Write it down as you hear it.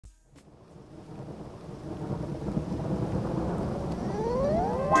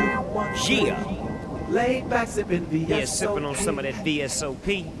Yeah. Laid back sipping VSOP. Yeah, sipping on some of that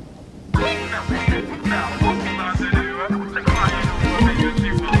VSOP. Riding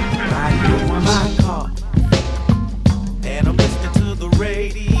in my car, and I'm listening to the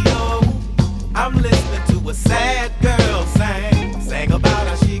radio. I'm listening to a sad girl sang about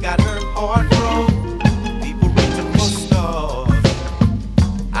how she got her heart broke. People reaching for stars.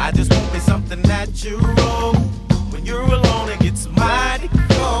 I just want me something natural. When you're alone, it gets mighty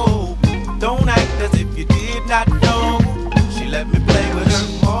cold. Don't act as if you did not know. She let me play with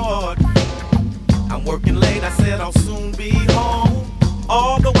her heart. I'm working late, I said I'll soon be home.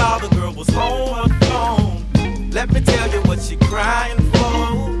 All the while the girl was home alone. Let me tell you what she crying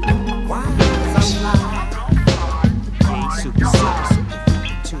for. Why? 'Cause I'm fly. Super.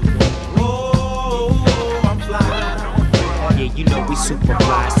 Oh, I'm fly. Yeah, you know we super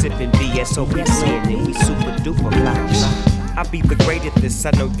fly, sipping VSOP, saying we super duper fly. I be the great at this,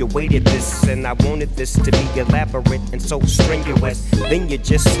 I know you waited this, and I wanted this to be elaborate and so strenuous. Then you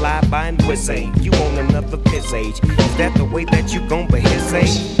just slide by and whiz you on another piss age. Is that the way that you gon' be his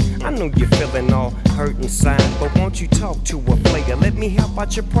age? I know you're feeling all hurt inside, but won't you talk to a player? Let me help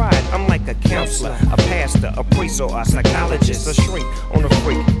out your pride. I'm like a counselor, a pastor, a priest, or a psychologist, a shrink on a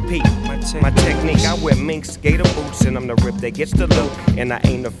freak peak. My technique, I wear mink skater boots, and I'm the rip that gets the loot. And I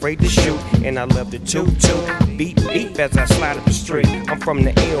ain't afraid to shoot, and I love to toot. Beat as I slide up the street. I'm from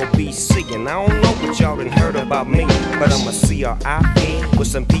the LBC, and I don't know what y'all done heard about me, but I'm a CRIP with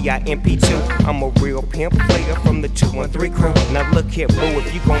some PIMP too. I'm a real pimp player from the 213 crew. Now look here, boo,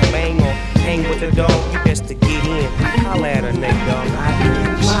 if you gon' bang or hang with the dog, you best to get in. Holla at a nigga, dog. Riding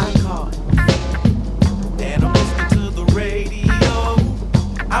in my car, and I'm listening to the radio.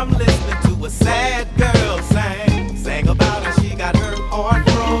 I'm listening to a sad girl sang about how she got her heart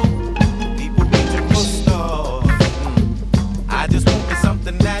broke. People reaching for stars. I just want me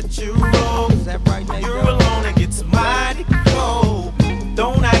something natural. Is that right, Nate? You're alone, it gets mighty cold.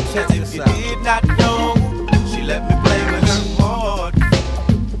 Don't act as if you did not know. She let me play with her heart.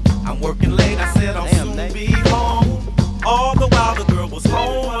 I'm working late, I said I'll soon be home. All the while the girl was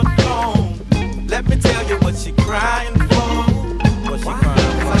home alone. Let me tell you what she crying for. What she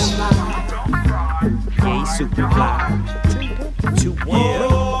crying for? Yeah, he's super fly. 2-1.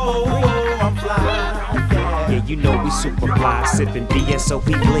 Oh, I'm fly. Yeah, you know we super fly, sipping VSOP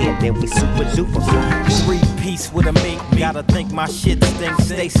blend, then we super duper fly. 3-piece with a mink, gotta think my shit stinks.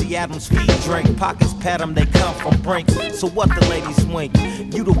 Stacey Adams feet drink, pockets pat 'em, they come from Brinks. So what the ladies wink?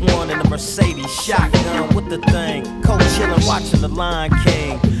 You the one in the Mercedes, shotgun with the thing. Co-chillin', watching the Lion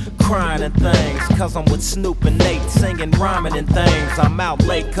King. Crying and things, cause I'm with Snoop and Nate, singing, rhyming and things. I'm out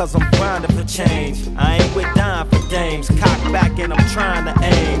late cause I'm grinding for change. I ain't with dying for dames, cock back and I'm trying to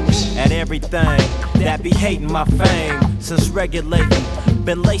aim at everything that be hating my fame. Since regulating,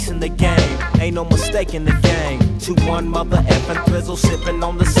 been lacing the game, ain't no mistake in the game. 2-1 mother effing thrizzle, sipping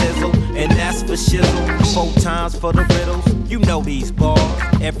on the sizzle, and that's for shizzle. 4 times for the riddles, you know these bars.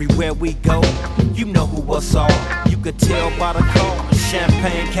 Everywhere we go, you know who us are. You could tell by the car,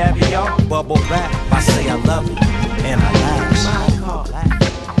 champagne, caviar, bubble back. I say I love you, and I laugh. My car,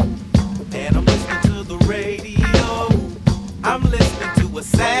 and I'm listening to the radio. I'm listening to a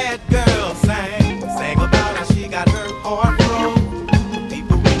sad girl sang about how she got her heart broke.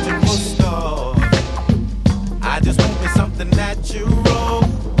 People reaching for stars. I just want me something natural.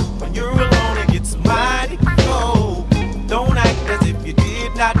 When you're alone, it gets mighty cold. Don't act as if you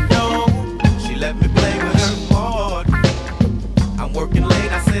did not know. She let me play with her heart. I'm working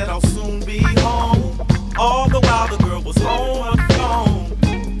late, I said I'll soon be home. All the while the girl was home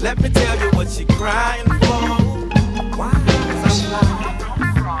alone. Let me tell you what she crying for. Why? 'Cause I'm fly.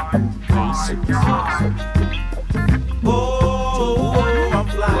 Super fly.